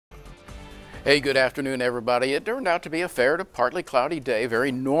Hey, good afternoon, everybody. It turned out to be a fair to partly cloudy day,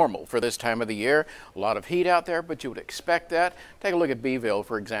 very normal for this time of the year. A lot of heat out there, but you would expect that. Take a look at Beeville,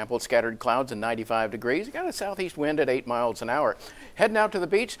 for example. Scattered clouds and 95 degrees. You got a southeast wind at 8 miles an hour. Heading out to the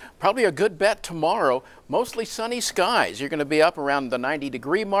beach, probably a good bet tomorrow. Mostly sunny skies. You're going to be up around the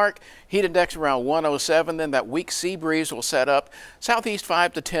 90-degree mark. Heat index around 107. Then that weak sea breeze will set up. Southeast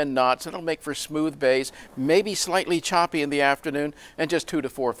 5 to 10 knots. It'll make for smooth bays, maybe slightly choppy in the afternoon, and just 2 to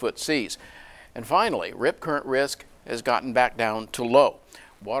 4 foot seas. And finally, rip current risk has gotten back down to low.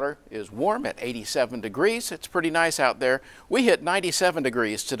 Water is warm at 87 degrees. It's pretty nice out there. We hit 97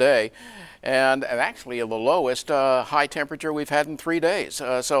 degrees today, and actually the lowest high temperature we've had in 3 days.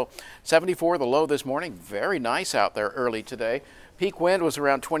 So 74 the low this morning. Very nice out there early today. Peak wind was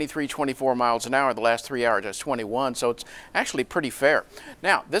around 23, 24 miles an hour. The last 3 hours, that's 21, so it's actually pretty fair.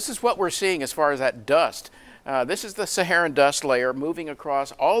 Now, this is what we're seeing as far as that dust. This is the Saharan dust layer moving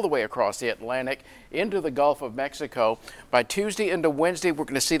across all the way across the Atlantic into the Gulf of Mexico. By Tuesday into Wednesday, we're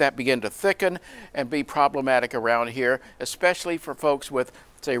going to see that begin to thicken and be problematic around here, especially for folks with,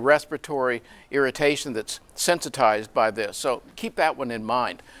 say, respiratory irritation that's sensitized by this. So keep that one in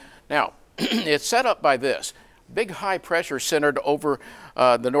mind. Now, it's set up by this. Big high pressure centered over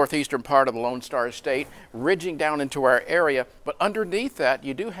the northeastern part of the Lone Star State, ridging down into our area. But underneath that,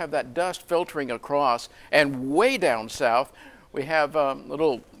 you do have that dust filtering across. And way down south, we have a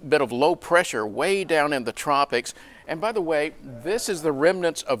little bit of low pressure way down in the tropics. And by the way, this is the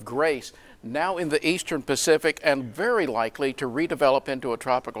remnants of Grace now in the eastern Pacific and very likely to redevelop into a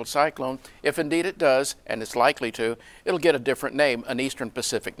tropical cyclone. If indeed it does, and it's likely to, it'll get a different name, an eastern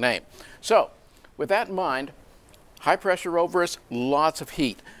Pacific name. So with that in mind, high pressure over us, lots of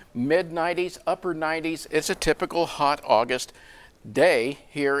heat. Mid-90s, upper 90s. It's a typical hot August day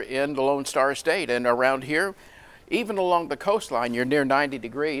here in the Lone Star State. And around here, even along the coastline, you're near 90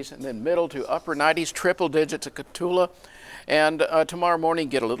 degrees. And then middle to upper 90s, triple digits at Cotulla. And tomorrow morning,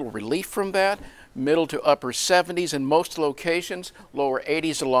 get a little relief from that. Middle to upper 70s in most locations, lower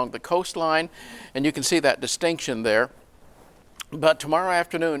 80s along the coastline. And you can see that distinction there. But tomorrow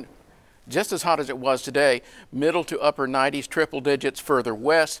afternoon, just as hot as it was today, middle to upper 90s, triple digits further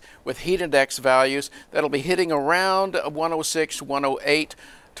west with heat index values that'll be hitting around 106, 108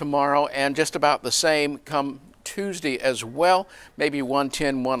 tomorrow, and just about the same come Tuesday as well, maybe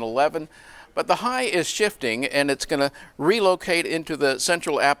 110, 111. But the high is shifting, and it's going to relocate into the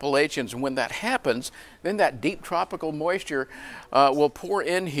central Appalachians. And when that happens, then that deep tropical moisture will pour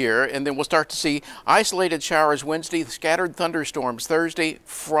in here, and then we'll start to see isolated showers Wednesday, scattered thunderstorms Thursday,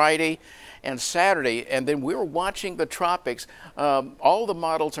 Friday, and Saturday. And then we're watching the tropics. All the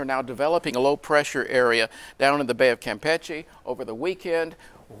models are now developing a low pressure area down in the Bay of Campeche over the weekend.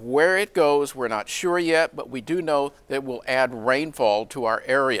 Where it goes, we're not sure yet, but we do know that it will add rainfall to our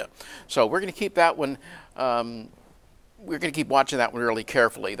area. So we're going to keep that one, we're going to keep watching that one really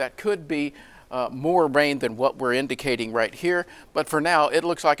carefully. That could be more rain than what we're indicating right here, but for now, it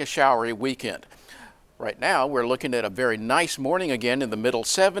looks like a showery weekend. Right now, we're looking at a very nice morning again in the middle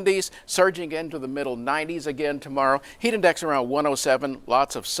 70s, surging into the middle 90s again tomorrow. Heat index around 107,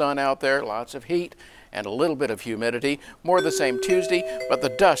 lots of sun out there, lots of heat, and a little bit of humidity. More of the same Tuesday, but the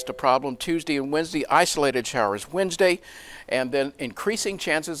dust a problem Tuesday and Wednesday, isolated showers Wednesday, and then increasing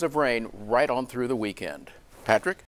chances of rain right on through the weekend. Patrick?